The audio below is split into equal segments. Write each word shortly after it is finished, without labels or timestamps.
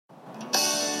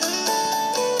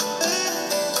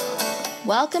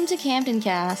Welcome to Camden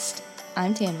Cast.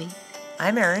 I'm Tanvi.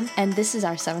 I'm Erin. And this is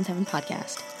our Seventh Heaven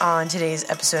podcast. On today's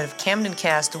episode of Camden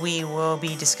Cast, we will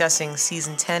be discussing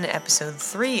Season 10, Episode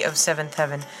 3 of Seventh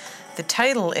Heaven. The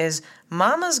title is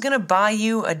Mama's Gonna Buy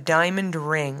You a Diamond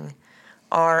Ring.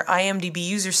 Our IMDb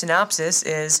user synopsis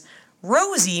is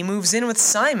Rosie moves in with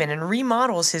Simon and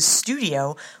remodels his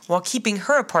studio while keeping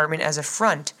her apartment as a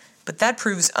front, but that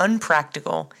proves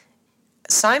unpractical.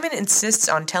 Simon insists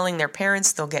on telling their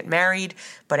parents they'll get married,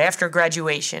 but after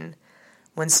graduation.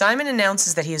 When Simon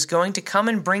announces that he is going to come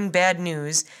and bring bad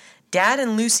news, Dad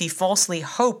and Lucy falsely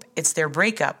hope it's their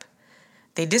breakup.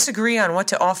 They disagree on what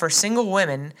to offer single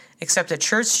women, except a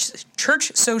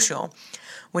church social,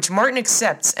 which Martin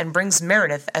accepts and brings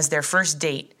Meredith as their first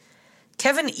date.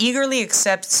 Kevin eagerly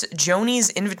accepts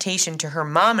Joni's invitation to her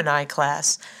Mom and I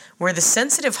class, where the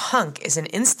sensitive hunk is an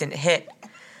instant hit.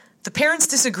 The parents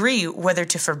disagree whether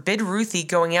to forbid Ruthie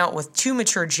going out with too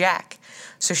mature Jack,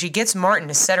 so she gets Martin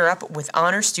to set her up with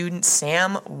honor student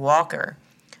Sam Walker.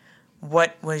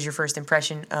 What was your first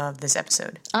impression of this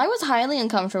episode? I was highly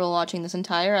uncomfortable watching this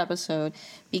entire episode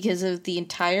because of the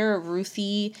entire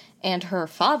Ruthie and her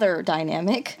father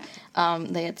dynamic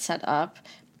they had set up.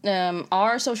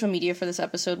 Our social media for this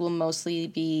episode will mostly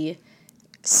be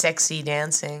sexy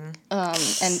dancing. And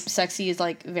sexy is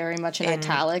like very much in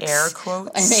italics. Air quotes.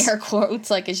 And air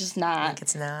quotes. Like it's just not. Like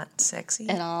it's not sexy.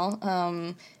 At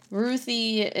all.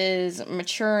 Ruthie is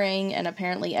maturing and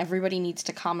apparently everybody needs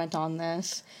to comment on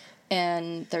this.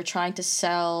 And they're trying to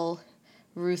sell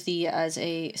Ruthie as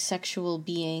a sexual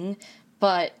being.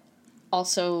 But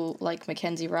also, like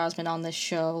Mackenzie Rosman on this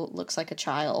show looks like a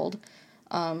child.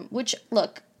 Which,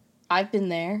 look, I've been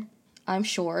there. I'm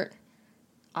short.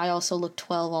 I also look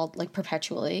 12 all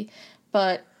perpetually,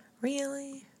 but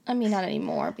really, I mean not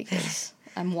anymore because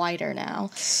I'm wider now.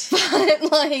 But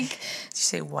did you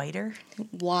say whiter?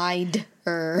 Wider.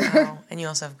 Oh, and you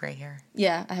also have gray hair.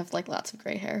 Yeah, I have lots of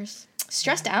gray hairs.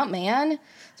 Stressed out, man.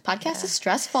 This podcast is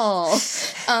stressful.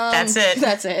 That's it.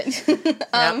 That's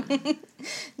it.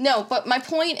 No, but my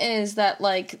point is that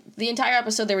the entire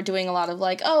episode they were doing a lot of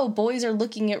oh, boys are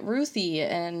looking at Ruthie,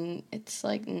 and it's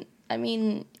I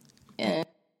mean. Yeah.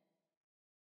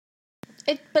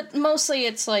 But mostly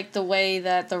it's the way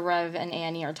that the Rev and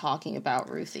Annie are talking about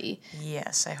Ruthie.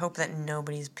 Yes, I hope that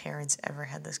nobody's parents ever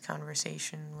had this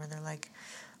conversation where they're like,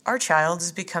 our child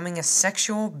is becoming a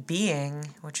sexual being,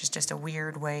 which is just a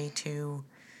weird way to,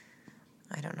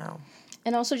 I don't know.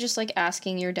 And also just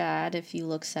asking your dad if you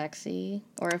look sexy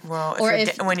or if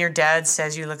when your dad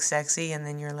says you look sexy and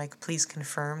then you're like, please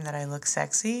confirm that I look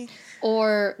sexy.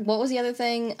 Or what was the other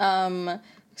thing?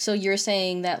 So you're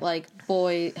saying that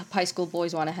high school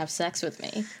boys want to have sex with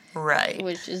me, right?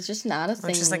 Which is just not a thing.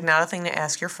 Which is not a thing to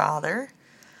ask your father.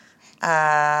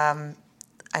 I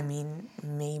mean,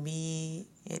 maybe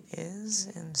it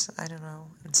is, and I don't know.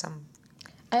 In some,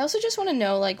 I also just want to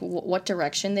know what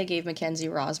direction they gave Mackenzie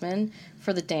Rosman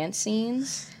for the dance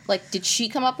scenes. Did she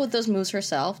come up with those moves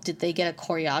herself? Did they get a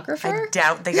choreographer? I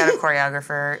doubt they got a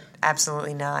choreographer.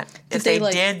 Absolutely not. If they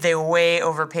did, they way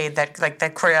overpaid that.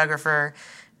 That choreographer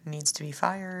needs to be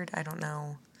fired. I don't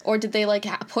know. Or did they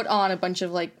put on a bunch of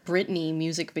Britney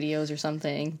music videos or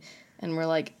something, and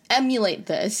we're emulate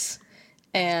this,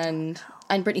 and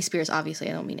Britney Spears obviously.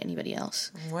 I don't mean anybody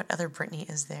else. What other Britney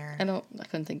is there? I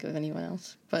couldn't think of anyone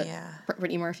else. But yeah,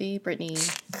 Brittany Murphy, Brittany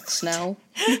Snow,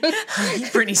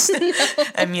 Brittany Snow.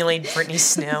 Emulate Brittany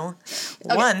Snow.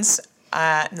 Okay. Once.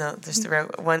 No, just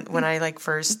when I my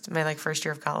first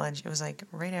year of college, it was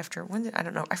right after I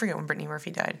don't know, I forget when Brittany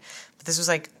Murphy died, but this was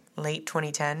late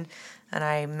 2010, and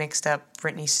I mixed up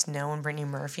Brittany Snow and Brittany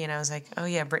Murphy, and I was like, oh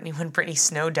yeah, when Brittany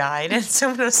Snow died, and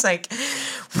someone was like,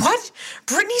 what?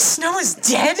 Brittany Snow is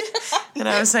dead? And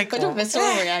I was like, what a visceral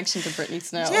reaction to Brittany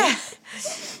Snow. Yeah.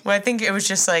 Well, I think it was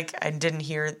just I didn't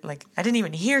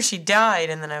even hear she died,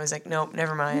 and then I was like, nope,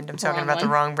 never mind, I'm talking about the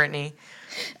wrong Brittany.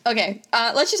 Okay,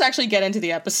 let's just actually get into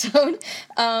the episode.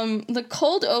 The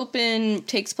cold open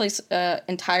takes place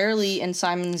entirely in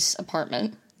Simon's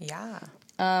apartment. Yeah.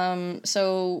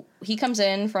 So he comes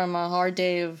in from a hard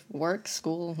day of work,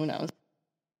 school, who knows?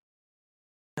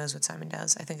 Knows what Simon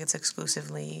does. I think it's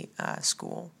exclusively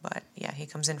school, but yeah, he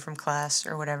comes in from class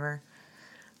or whatever.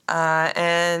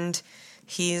 And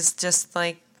he's just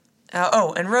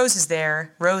and Rose is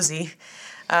there, Rosie,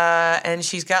 and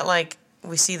she's got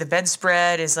we see the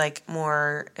bedspread is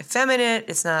more effeminate.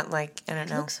 It's not I don't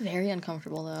know. It looks very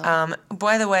uncomfortable though.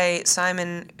 By the way,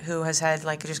 Simon, who has had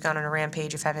just gone on a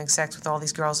rampage of having sex with all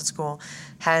these girls at school,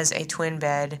 has a twin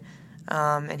bed,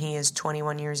 and he is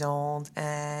 21 years old,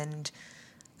 and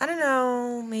I don't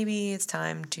know, maybe it's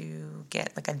time to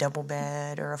get like a double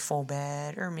bed or a full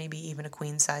bed or maybe even a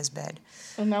queen size bed.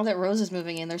 Well, now that Rose is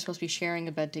moving in, they're supposed to be sharing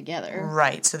a bed together.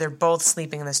 Right, so they're both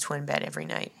sleeping in this twin bed every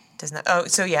night. Doesn't that, oh,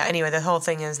 so yeah, anyway, the whole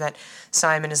thing is that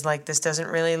Simon is like, this doesn't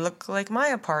really look like my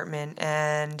apartment,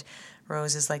 and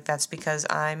Rose is like, that's because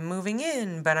I'm moving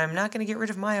in, but I'm not going to get rid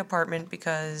of my apartment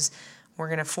because we're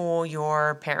going to fool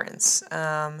your parents.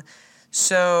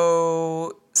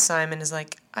 So Simon is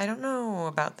like, I don't know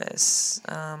about this.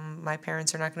 My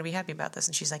parents are not going to be happy about this.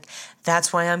 And she's like,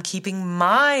 that's why I'm keeping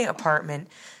my apartment,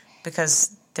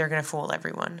 because they're going to fool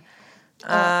everyone.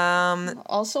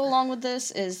 Also, along with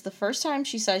this is the first time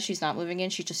she says she's not moving in,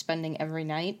 she's just spending every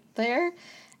night there.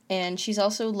 And she's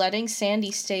also letting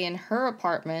Sandy stay in her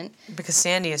apartment. Because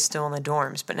Sandy is still in the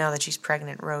dorms, but now that she's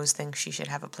pregnant, Rose thinks she should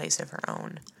have a place of her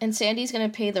own. And Sandy's going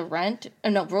to pay the rent.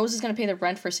 No, Rose is going to pay the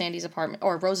rent for Sandy's apartment.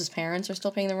 Or Rose's parents are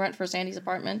still paying the rent for Sandy's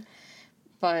apartment.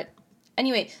 But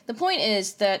anyway, the point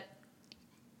is that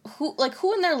who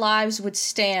in their lives would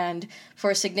stand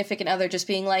for a significant other just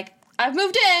being like, I've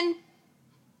moved in,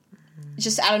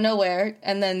 just out of nowhere,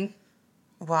 and then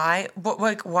why? But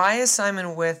like, why is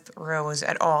Simon with Rose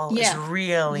at all? Is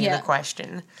really the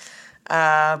question.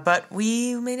 But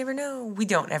we may never know. We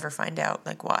don't ever find out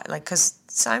like why. Like, because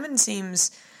Simon seems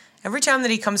every time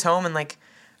that he comes home and like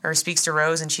or speaks to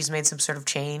Rose and she's made some sort of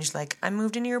change, like I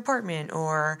moved into your apartment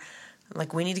or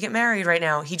like we need to get married right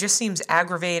now. He just seems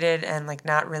aggravated and like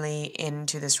not really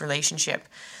into this relationship.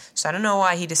 So I don't know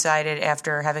why he decided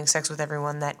after having sex with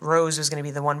everyone that Rose was going to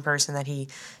be the one person that he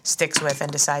sticks with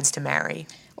and decides to marry.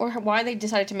 Or why they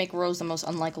decided to make Rose the most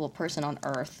unlikable person on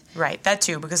Earth. Right, that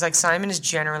too, because like Simon has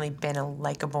generally been a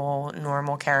likable,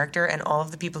 normal character, and all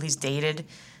of the people he's dated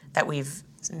that we've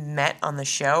met on the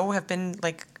show have been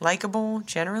like likable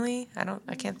generally.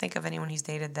 I can't think of anyone he's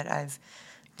dated that I've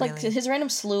really... Like his random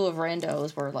slew of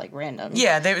randos were like random.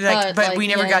 Yeah, they like, but we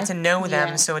never got to know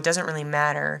them, so it doesn't really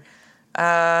matter.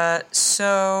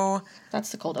 So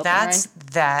that's the cold open. That's right?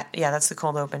 that. Yeah, that's the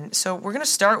cold open. So we're gonna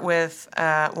start with.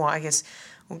 I guess.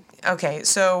 Okay,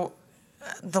 so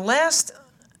the last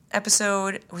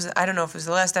episode I don't know if it was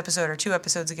the last episode or 2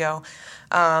 episodes ago.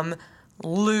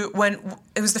 When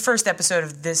it was the first episode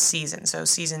of this season, so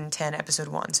season 10, episode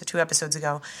 1, so 2 episodes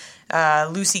ago,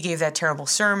 Lucy gave that terrible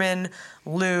sermon.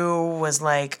 Lou was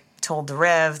like. Told the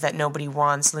Rev that nobody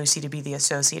wants Lucy to be the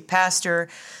associate pastor.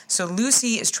 So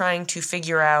Lucy is trying to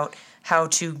figure out how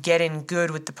to get in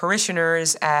good with the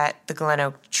parishioners at the Glen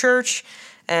Oak Church.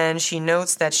 And she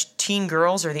notes that teen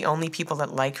girls are the only people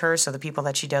that like her, so the people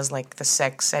that she does like the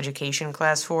sex education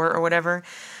class for or whatever.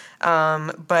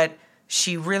 But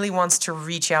she really wants to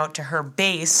reach out to her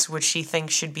base, which she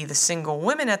thinks should be the single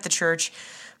women at the church.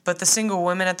 But the single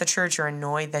women at the church are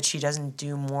annoyed that she doesn't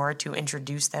do more to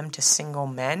introduce them to single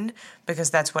men, because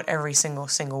that's what every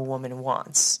single woman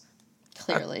wants.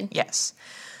 Clearly. Yes.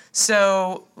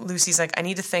 So Lucy's like, I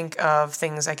need to think of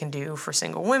things I can do for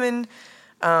single women.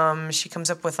 She comes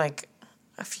up with like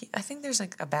a few, I think there's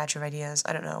like a batch of ideas.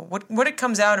 I don't know. What it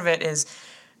comes out of it is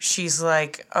she's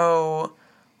like, oh,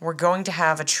 we're going to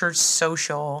have a church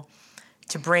social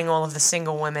to bring all of the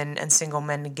single women and single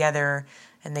men together,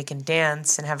 and they can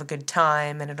dance and have a good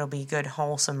time, and it'll be good,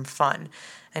 wholesome fun.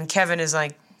 And Kevin is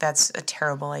like, that's a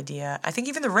terrible idea. I think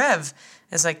even the Rev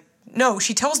is like, no,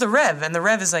 she tells the Rev, and the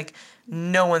Rev is like,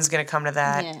 no one's going to come to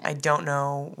that. Yeah. I don't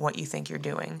know what you think you're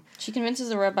doing. She convinces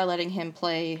the Rev by letting him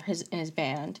play in his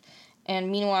band.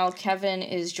 And meanwhile, Kevin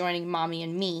is joining Mommy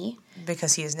and Me.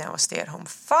 Because he is now a stay-at-home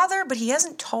father, but he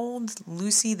hasn't told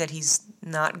Lucy that he's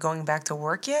not going back to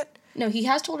work yet. No, he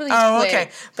has told her that he quit,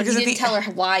 okay. Because he didn't tell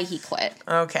her why he quit.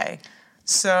 Okay.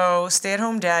 So,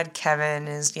 stay-at-home dad Kevin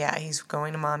is, he's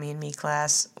going to Mommy and Me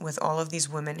class with all of these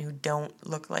women who don't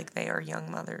look like they are young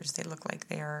mothers. They look like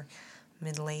they are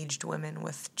middle-aged women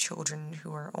with children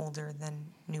who are older than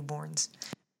newborns.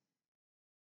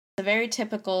 A very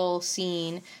typical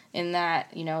scene in that,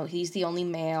 he's the only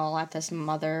male at this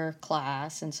mother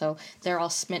class, and so they're all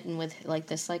smitten with like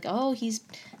this, like, oh, he's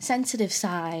sensitive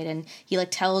side, and he like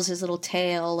tells his little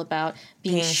tale about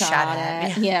being shot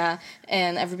at. Yeah,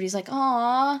 and everybody's like,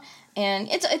 aw, and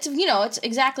it's it's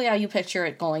exactly how you picture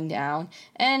it going down.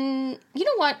 And you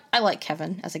know what? I like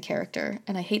Kevin as a character,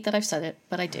 and I hate that I've said it,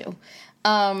 but I do.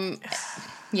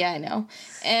 Yeah, I know,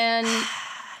 and.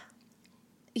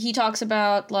 He talks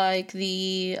about, like,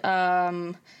 the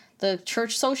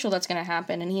church social that's going to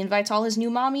happen, and he invites all his new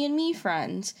Mommy and Me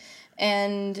friends,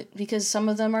 and because some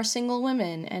of them are single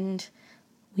women, and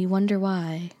we wonder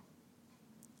why.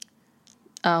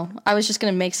 Oh, I was just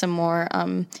going to make some more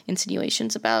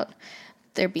insinuations about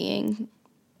there being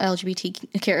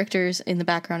LGBT characters in the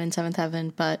background in Seventh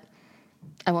Heaven, but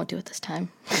I won't do it this time.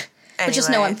 But just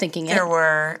know I'm thinking it. There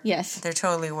were. Yes. There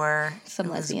totally were. Some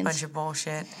lesbians. It was a bunch of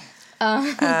bullshit.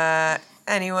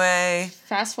 Anyway.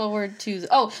 Fast forward to...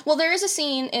 there is a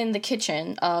scene in the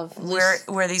kitchen of...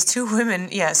 Where these two women...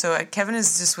 Yeah, so Kevin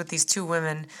is just with these two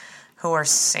women who are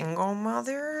single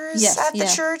mothers at the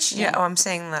church. Yeah. I'm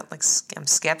saying that like I'm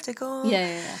skeptical.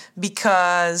 Yeah.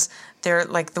 Because they're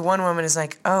like, the one woman is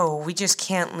like, oh, we just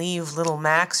can't leave little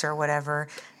Max or whatever.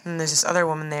 And there's this other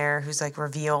woman there who's like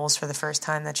reveals for the first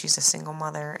time that she's a single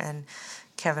mother. And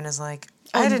Kevin is like,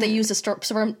 they use a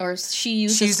sperm, or she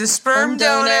used a sperm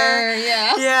donor.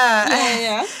 Yeah.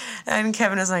 Yeah. And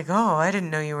Kevin is like, oh, I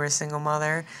didn't know you were a single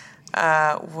mother.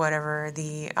 Whatever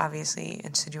the obviously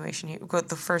insinuation.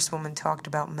 The first woman talked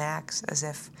about Max as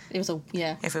if it was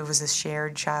if it was a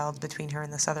shared child between her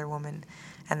and this other woman,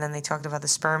 and then they talked about the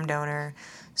sperm donor.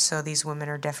 So these women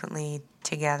are definitely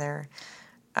together,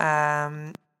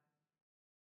 and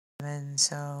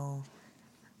so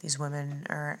these women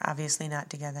are obviously not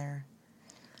together,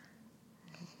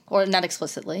 or not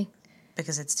explicitly,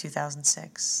 because it's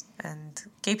 2006 and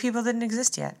gay people didn't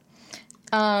exist yet.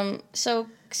 So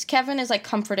Kevin is like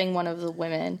comforting one of the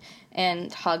women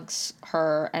and hugs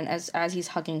her, and as he's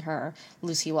hugging her,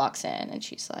 Lucy walks in and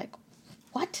she's like,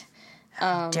 "What?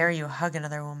 How dare you hug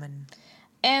another woman?"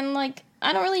 And like,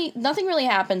 nothing really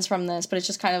happens from this, but it's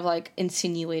just kind of like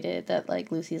insinuated that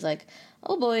like Lucy's like,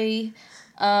 "Oh boy,"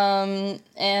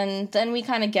 and then we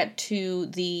kind of get to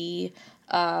the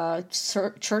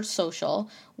church social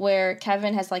where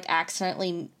Kevin has like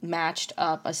accidentally matched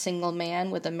up a single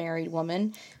man with a married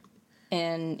woman,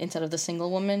 and instead of the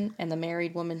single woman, and the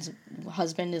married woman's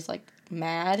husband is like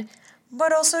mad.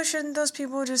 But also, shouldn't those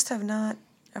people just have not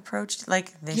approached,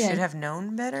 like they should have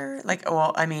known better? Like,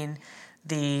 well, I mean,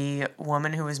 the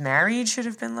woman who was married should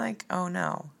have been like, oh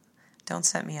no, don't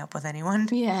set me up with anyone.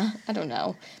 Yeah, I don't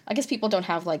know. I guess people don't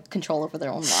have like control over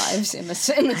their own lives in this.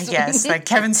 I guess like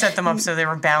Kevin set them up so they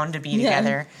were bound to be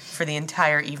together for the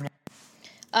entire evening.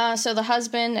 So the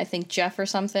husband, I think Jeff or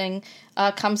something,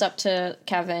 comes up to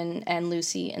Kevin and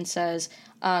Lucy and says,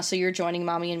 "So you're joining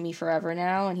Mommy and me forever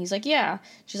now?" And he's like, "Yeah."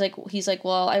 He's like,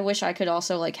 "Well, I wish I could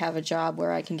also like have a job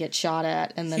where I can get shot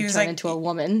at and then turn into a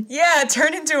woman." Yeah,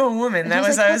 turn into a woman. I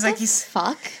was like, he's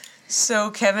fuck.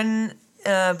 So Kevin.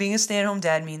 Being a stay-at-home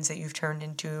dad means that you've turned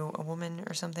into a woman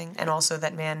or something. And also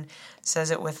that man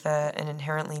says it with an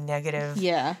inherently negative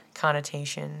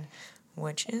connotation,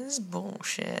 which is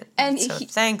bullshit. And so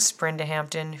thanks, Brenda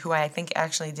Hampton, who I think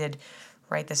actually did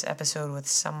write this episode with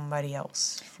somebody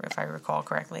else, if I recall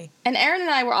correctly. And Aaron and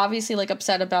I were obviously like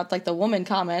upset about like the woman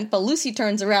comment, but Lucy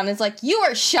turns around and is like, "You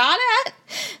were shot at?"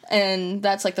 And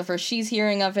that's like the first she's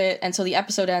hearing of it. And so the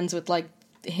episode ends with like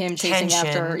him chasing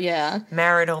after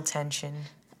marital tension.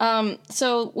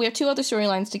 So we have two other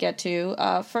storylines to get to.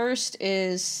 First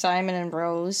is Simon and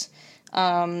Rose.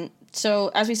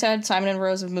 So as we said, Simon and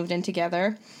Rose have moved in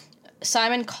together.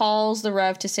 Simon calls the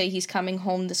Rev to say he's coming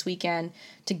home this weekend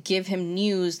to give him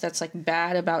news that's like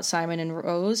bad about Simon and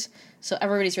Rose. So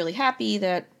everybody's really happy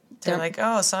that they're like,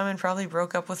 oh, Simon probably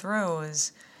broke up with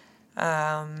Rose.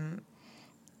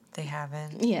 They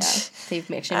haven't. Yeah,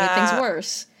 they've actually made things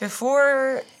worse.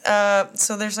 Before,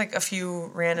 so there's like a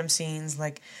few random scenes.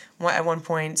 Like at one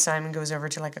point, Simon goes over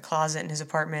to like a closet in his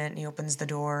apartment, and he opens the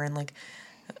door, and like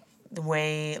the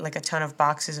way like a ton of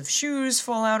boxes of shoes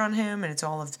fall out on him, and it's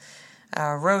all of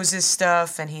Rose's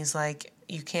stuff, and he's like,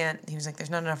 you can't. He was like, there's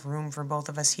not enough room for both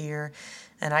of us here,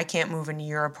 and I can't move into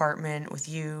your apartment with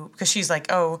you, because she's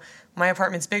like, oh, my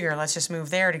apartment's bigger. Let's just move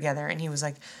there together. And he was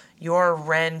like, your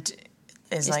rent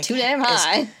is like too damn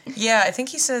high. I think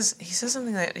he says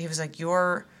something that he was like,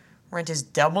 your rent is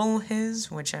double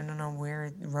his, which I don't know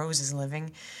where Rose is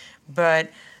living, but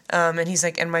and he's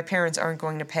like, and my parents aren't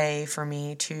going to pay for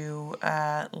me to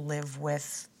live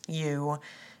with you,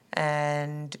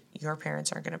 and your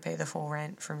parents aren't going to pay the full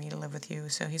rent for me to live with you.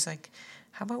 So he's like,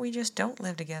 how about we just don't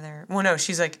live together? Well, no,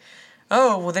 she's like,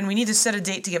 oh, well, then we need to set a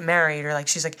date to get married. Or like,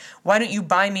 she's like, why don't you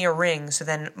buy me a ring so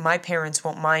then my parents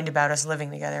won't mind about us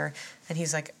living together? And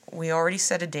he's like, we already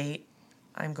set a date.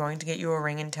 I'm going to get you a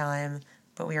ring in time,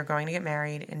 but we are going to get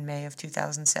married in May of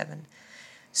 2007.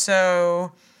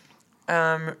 So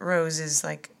Rose is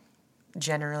like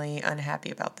generally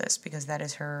unhappy about this because that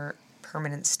is her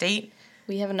permanent state.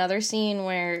 We have another scene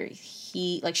where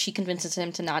she convinces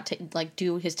him to not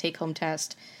do his take-home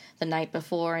test the night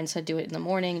before and said do it in the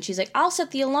morning. And she's like, I'll set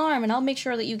the alarm and I'll make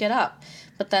sure that you get up.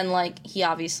 But then, like, he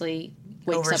obviously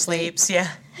wakes oversleeps, up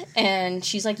late. And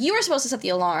she's like, you were supposed to set the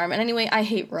alarm. And anyway, I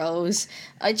hate Rose.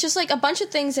 It's just, like, a bunch of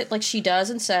things that, like, she does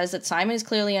and says that Simon is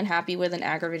clearly unhappy with and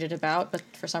aggravated about, but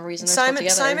for some reason they're still together.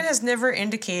 Simon has never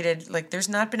indicated, like, there's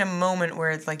not been a moment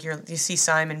where, like, you see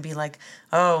Simon be like,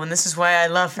 oh, and this is why I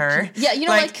love her. Yeah, you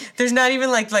know, like there's not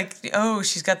even, like, oh,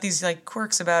 she's got these, like,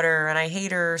 quirks about her, and I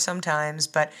hate her sometimes,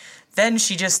 but then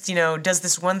she just, does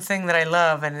this one thing that I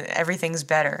love, and everything's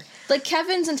better. Like,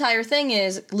 Kevin's entire thing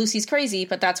is, Lucy's crazy,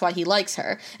 but that's why he likes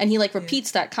her. And he, like,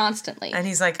 repeats that constantly. And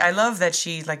he's like, I love that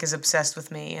she, like, is obsessed with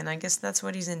me, and I guess that's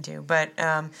what he's into. But,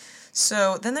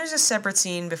 so then there's a separate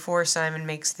scene before Simon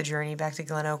makes the journey back to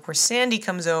Glen Oak where Sandy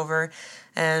comes over,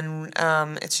 and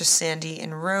it's just Sandy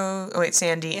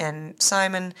and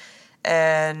Simon,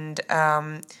 and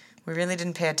we really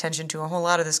didn't pay attention to a whole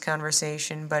lot of this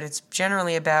conversation, but it's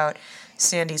generally about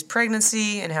Sandy's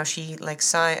pregnancy and how she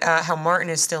how Martin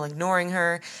is still ignoring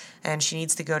her, and she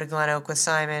needs to go to Glen Oak with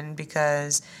Simon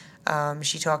because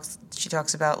she talks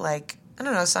about, like, I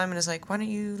don't know, Simon is like, why don't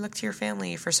you look to your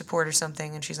family for support or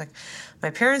something? And she's like, my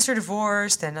parents are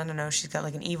divorced, and I don't know, she's got,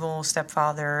 like, an evil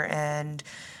stepfather, and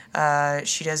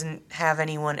she doesn't have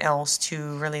anyone else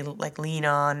to really, like, lean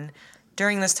on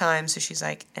during this time. So she's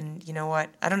like, and you know what?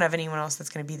 I don't have anyone else that's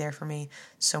going to be there for me.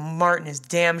 So Martin is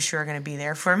damn sure going to be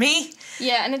there for me.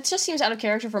 Yeah, and it just seems out of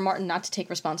character for Martin not to take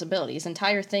responsibility. His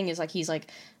entire thing is like he's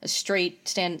like a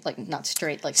straight not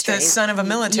straight, like straight. The son of a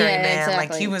military man. Exactly.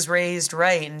 Like he was raised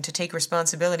right and to take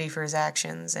responsibility for his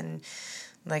actions, and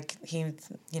like he,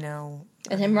 And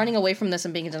him running away from this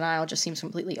and being in denial just seems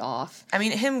completely off. I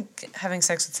mean, him having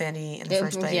sex with Sandy in the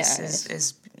first place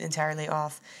is entirely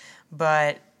off.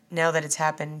 But now that it's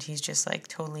happened, he's just, like,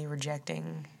 totally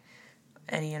rejecting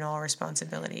any and all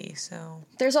responsibility, so...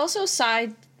 There's also a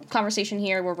side conversation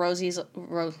here where I'm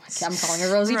calling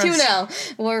her Rosie too now,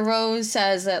 where Rose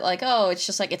says that, like, oh, it's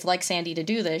just, like, it's like Sandy to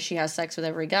do this. She has sex with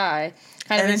every guy.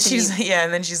 And then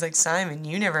she's like, Simon,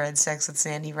 you never had sex with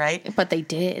Sandy, right? But they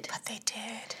did.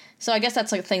 So I guess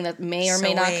that's, like, a thing that may or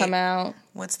may not come out.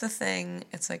 What's the thing?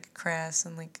 It's, like, crass,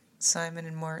 and, like, Simon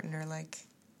and Martin are, like...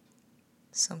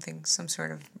 some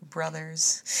sort of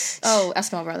brothers. Oh,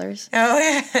 Eskimo brothers. Oh,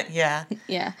 yeah.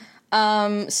 Yeah.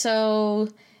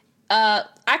 Actually,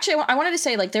 I wanted to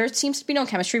say, like, there seems to be no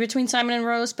chemistry between Simon and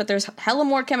Rose, but there's hella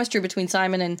more chemistry between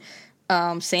Simon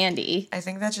and Sandy. I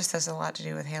think that just has a lot to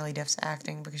do with Haley Duff's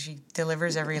acting, because she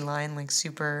delivers every line, like,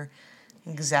 super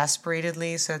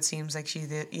exasperatedly, so it seems like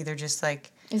she's either just,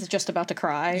 like... Is just about to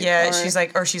cry? Yeah,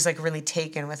 she's like really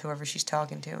taken with whoever she's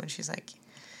talking to, and she's like...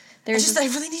 I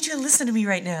really need you to listen to me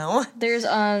right now. There's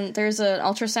an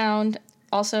ultrasound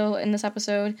also in this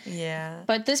episode. Yeah.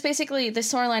 But this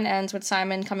storyline ends with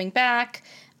Simon coming back.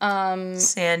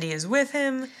 Sandy is with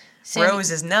him. Rose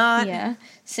is not. Yeah.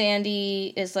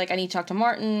 Sandy is like, I need to talk to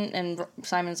Martin, and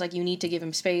Simon's like, you need to give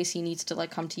him space. He needs to, like,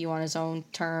 come to you on his own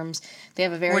terms. They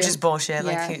have a very... Which is bullshit.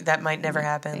 Yeah. Like, that might never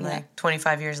happen. Yeah. Like,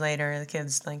 25 years later, the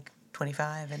kid's, like,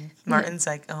 25, and Martin's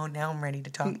like, oh, now I'm ready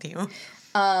to talk to you.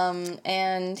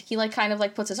 And he, like, kind of,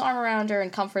 like, puts his arm around her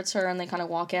and comforts her, and they kind of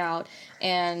walk out.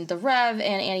 And the Rev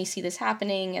and Annie see this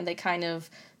happening, and they kind of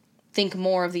think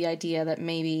more of the idea that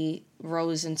maybe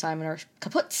Rose and Simon are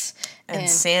kaputs. And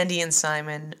Sandy and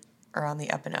Simon are on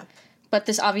the up and up. But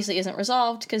this obviously isn't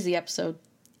resolved because the episode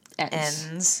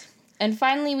ends. And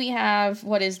finally we have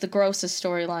what is the grossest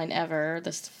storyline ever,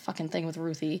 this fucking thing with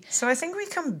Ruthie. So I think we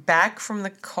come back from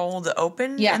the cold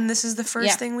open, and this is the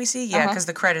first thing we see? Yeah, because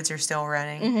the credits are still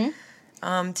running.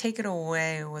 Mm-hmm. Take it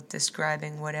away with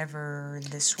describing whatever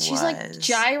this was. She's, like,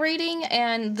 gyrating,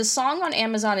 and the song on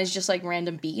Amazon is just, like,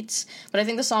 random beats. But I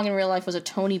think the song in real life was a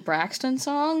Toni Braxton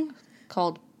song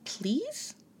called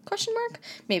Please? ?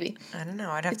 Maybe. I don't know.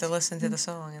 I'd have to listen to the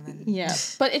song and then... Yeah.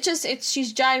 But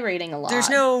she's gyrating a lot. There's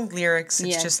no lyrics.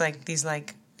 It's just, like, these,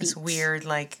 like, this weird,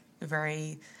 like,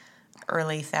 very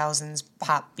early thousands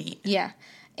pop beat. Yeah.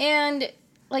 And...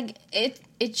 like,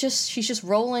 she's just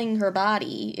rolling her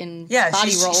body in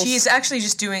body rolls. She's actually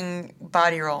just doing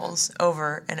body rolls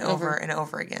over and over and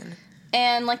over again.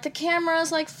 And, like, the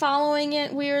camera's, like, following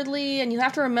it weirdly, and you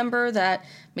have to remember that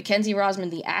Mackenzie Rosman,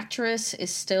 the actress, is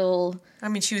still... I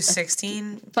mean, she was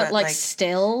 16, but like,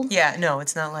 still... Yeah, no,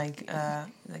 it's not like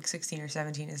 16 or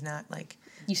 17 is not, like...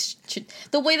 You should...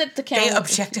 The way that the camera... They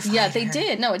objectified Yeah, they her.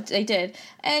 did. No, they did.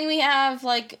 And we have,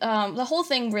 like, the whole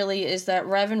thing really is that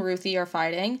Rev and Ruthie are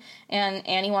fighting, and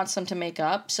Annie wants them to make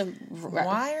up, so...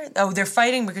 Why are... Oh, they're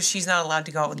fighting because she's not allowed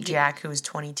to go out with Jack, who is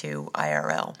 22,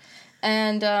 IRL.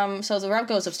 And so the Rev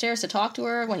goes upstairs to talk to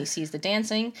her when he sees the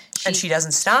dancing. And she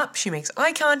doesn't stop. She makes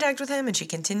eye contact with him, and she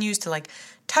continues to, like,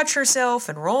 touch herself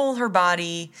and roll her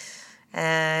body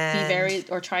and...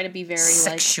 try to be very,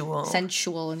 sexual. like,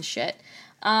 sensual and shit.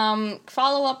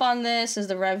 Follow up on this is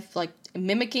the Rev, like,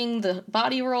 mimicking the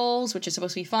body rolls, which is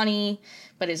supposed to be funny,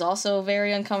 but is also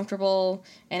very uncomfortable.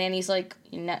 And Annie's like,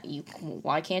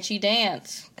 why can't she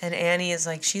dance? And Annie is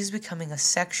like, she's becoming a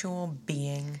sexual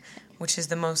being, which is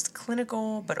the most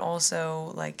clinical, but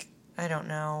also, like, I don't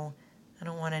know. I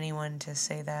don't want anyone to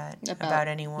say that about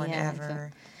anyone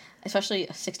ever. Especially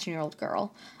a 16-year-old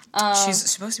girl. She's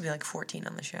supposed to be, like, 14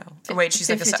 on the show. Wait, she's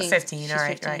 15. Like 15. She's all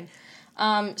right, 15.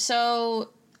 Right. So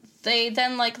they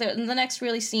then, like, the next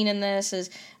really scene in this is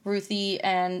Ruthie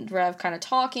and Rev kind of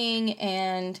talking,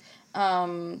 and,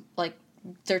 like,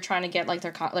 they're trying to get, like,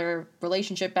 their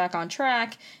relationship back on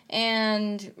track,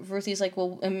 and Ruthie's like,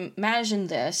 well, imagine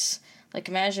this. Like,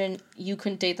 imagine you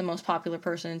couldn't date the most popular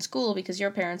person in school because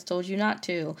your parents told you not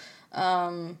to.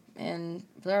 And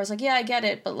Blair was like, yeah, I get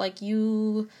it, but, like,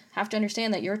 you have to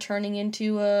understand that you're turning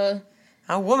into a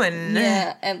woman.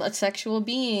 Yeah, and a sexual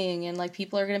being, and, like,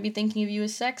 people are going to be thinking of you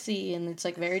as sexy, and it's,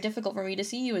 like, very difficult for me to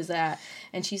see you as that.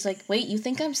 And she's like, wait, you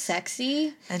think I'm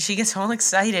sexy? And she gets all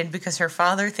excited because her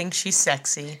father thinks she's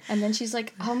sexy. And then she's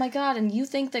like, oh my god, and you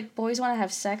think that boys want to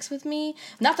have sex with me?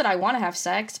 Not that I want to have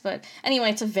sex, but anyway,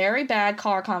 it's a very bad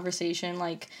car conversation,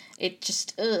 like, it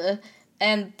just,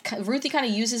 And Ruthie kind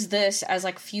of uses this as,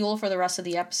 like, fuel for the rest of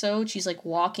the episode. She's, like,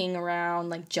 walking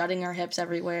around, like, jutting her hips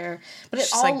everywhere. But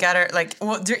she's, like, got her, like...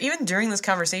 Well, even during this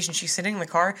conversation, she's sitting in the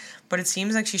car, but it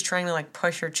seems like she's trying to, like,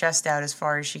 push her chest out as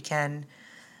far as she can.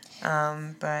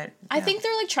 But... Yeah. I think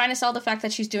they're, like, trying to sell the fact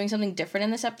that she's doing something different in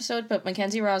this episode, but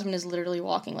Mackenzie Rosman is literally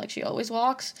walking like she always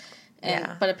walks.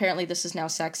 But apparently this is now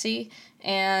sexy.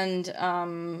 And,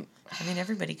 I mean,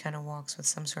 everybody kind of walks with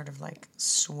some sort of, like,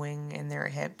 swing in their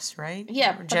hips, right?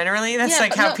 Yeah. Generally,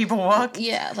 that's, how people walk.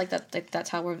 Yeah, like, that's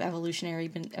how we've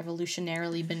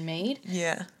evolutionarily been made.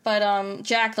 Yeah. But,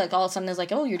 Jack, like, all of a sudden is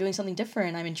like, oh, you're doing something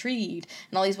different. I'm intrigued.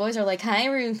 And all these boys are like, hi,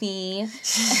 Ruthie.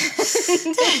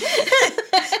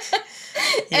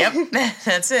 Yep,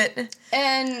 that's it.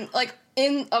 And, like,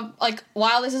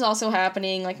 while this is also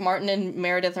happening, like, Martin and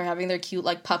Meredith are having their cute,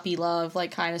 like, puppy love,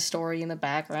 like, kind of story in the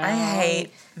background. I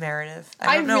hate Meredith.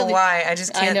 I don't know why. I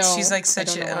just can't. She's, like,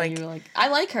 such a, like... I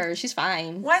like her. She's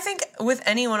fine. Well, I think with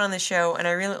anyone on the show, and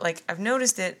I really, like, I've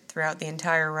noticed it throughout the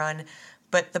entire run,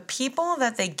 but the people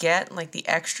that they get, like, the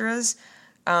extras...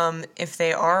 if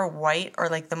they are white, are,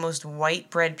 like, the most white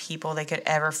bread people they could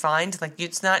ever find. Like,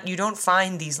 you don't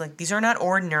find these, like, these are not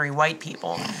ordinary white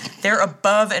people. They're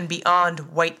above and beyond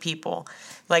white people.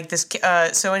 Like, this,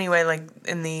 so anyway, like,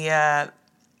 in the,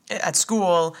 at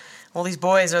school, all these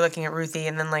boys are looking at Ruthie,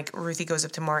 and then, like, Ruthie goes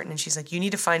up to Martin, and she's like, you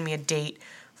need to find me a date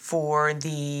for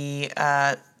the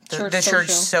church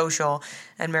social.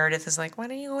 And Meredith is like, why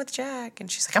don't you go with Jack?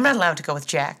 And she's like, I'm not allowed to go with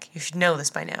Jack. You should know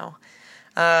this by now.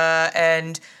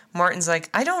 And Martin's like,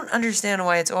 I don't understand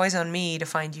why it's always on me to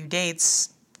find you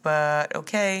dates, but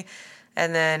okay.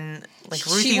 And then, like,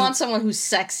 Ruthie... She wants someone who's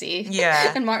sexy.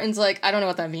 Yeah. And Martin's like, I don't know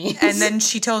what that means. And then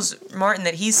she tells Martin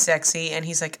that he's sexy, and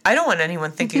he's like, I don't want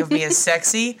anyone thinking of me as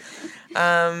sexy.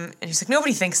 And he's like,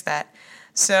 nobody thinks that.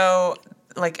 So...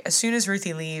 like, as soon as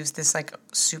Ruthie leaves, this, like,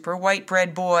 super white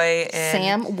bread boy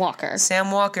and... Sam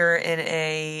Walker in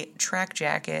a track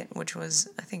jacket, which was,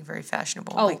 I think, very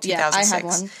fashionable. Oh, like 2006. Yeah, I had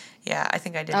one. Yeah, I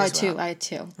think I did as well. I had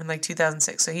two. In, like,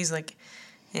 2006. So he's, like,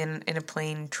 in a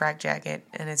plain track jacket,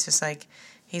 and it's just, like,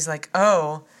 he's like,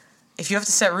 oh, if you have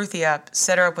to set Ruthie up,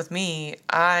 set her up with me.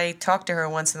 I talked to her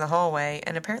once in the hallway,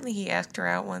 and apparently he asked her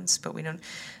out once, but we don't...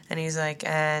 And he's like,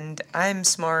 and I'm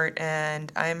smart, and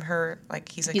I'm her,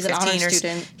 like, he's like 15 or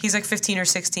student. He's like 15 or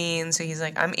 16, so he's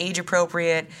like, I'm age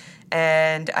appropriate,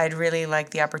 and I'd really like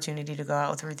the opportunity to go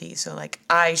out with Ruthie, so, like,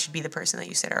 I should be the person that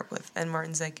you set her up with. And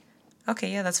Martin's like,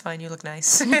 okay, yeah, that's fine, you look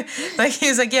nice. Like, he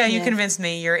was like, yeah, you convinced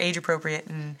me, you're age appropriate,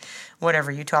 and whatever,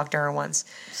 you talked to her once.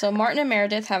 So Martin and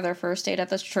Meredith have their first date at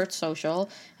the church social,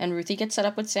 and Ruthie gets set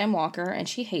up with Sam Walker, and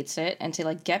she hates it, and to,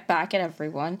 like, get back at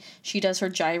everyone, she does her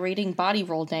gyrating body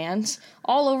roll dance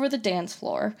all over the dance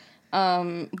floor.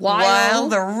 While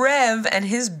the Rev and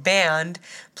his band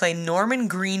play Norman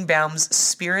Greenbaum's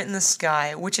Spirit in the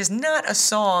Sky, which is not a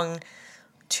song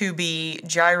to be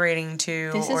gyrating to,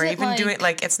 or even like doing,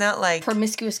 like, it's not like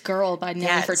Promiscuous Girl by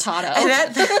Nelly Furtado.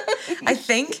 And I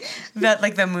think that,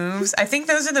 like, the moves, I think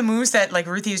those are the moves that, like,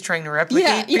 Ruthie is trying to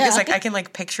replicate, because like, I can,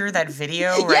 like, picture that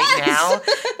video right now,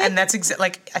 and that's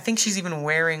like, I think she's even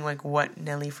wearing, like, what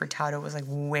Nelly Furtado was, like,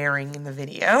 wearing in the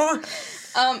video.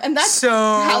 And that's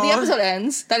how the episode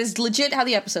ends. That is legit how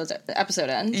the episode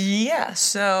ends. Yeah,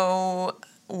 so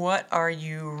what are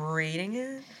you rating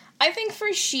it? I think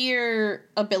for sheer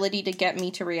ability to get me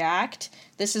to react,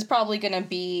 this is probably going to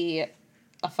be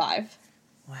a 5.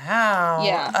 Wow.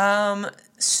 Yeah.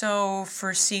 So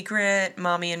for Secret,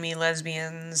 Mommy and Me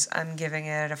Lesbians, I'm giving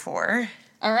it a 4.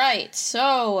 All right,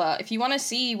 so if you want to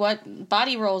see what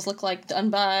body rolls look like done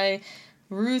by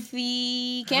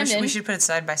Ruthie Camden. We should put it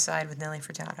side by side with Nelly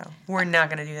Furtado. We're not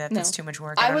going to do that. That's too much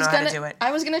work. I don't know how to do it.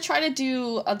 I was going to try to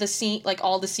do the scene, like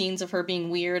all the scenes of her being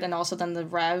weird and also then the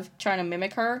Rev trying to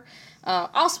mimic her.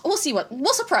 We'll see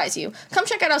we'll surprise you. Come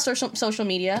check out our social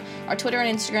media. Our Twitter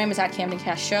and Instagram is at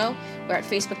CamdenCast Show. We're at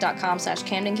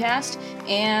facebook.com/CamdenCast.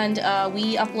 And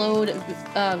we upload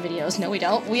videos. No, we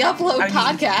don't. We upload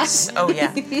podcasts. Oh,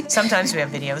 yeah. Sometimes we have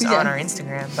videos on our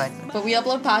Instagram, but we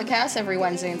upload podcasts every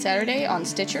Wednesday and Saturday on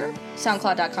Stitcher,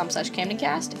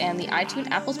 SoundCloud.com/CamdenCast, and the iTunes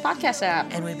Apple's podcast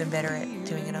app. And we've been better at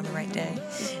doing it on the right day.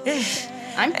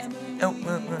 I'm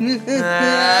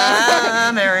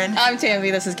Erin. I'm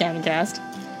Tammy. This is CamdenCast.